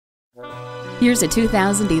Here's a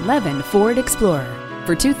 2011 Ford Explorer.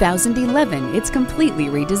 For 2011, it's completely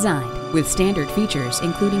redesigned with standard features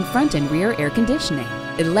including front and rear air conditioning,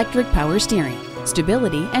 electric power steering,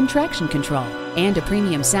 stability and traction control, and a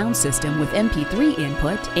premium sound system with MP3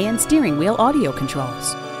 input and steering wheel audio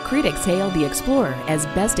controls. Critics hail the Explorer as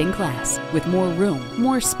best in class, with more room,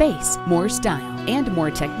 more space, more style, and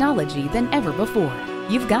more technology than ever before.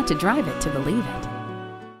 You've got to drive it to believe it.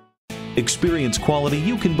 Experience quality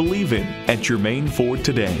you can believe in at Germain Ford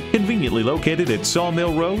today. Conveniently located at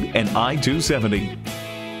Sawmill Road and I-270.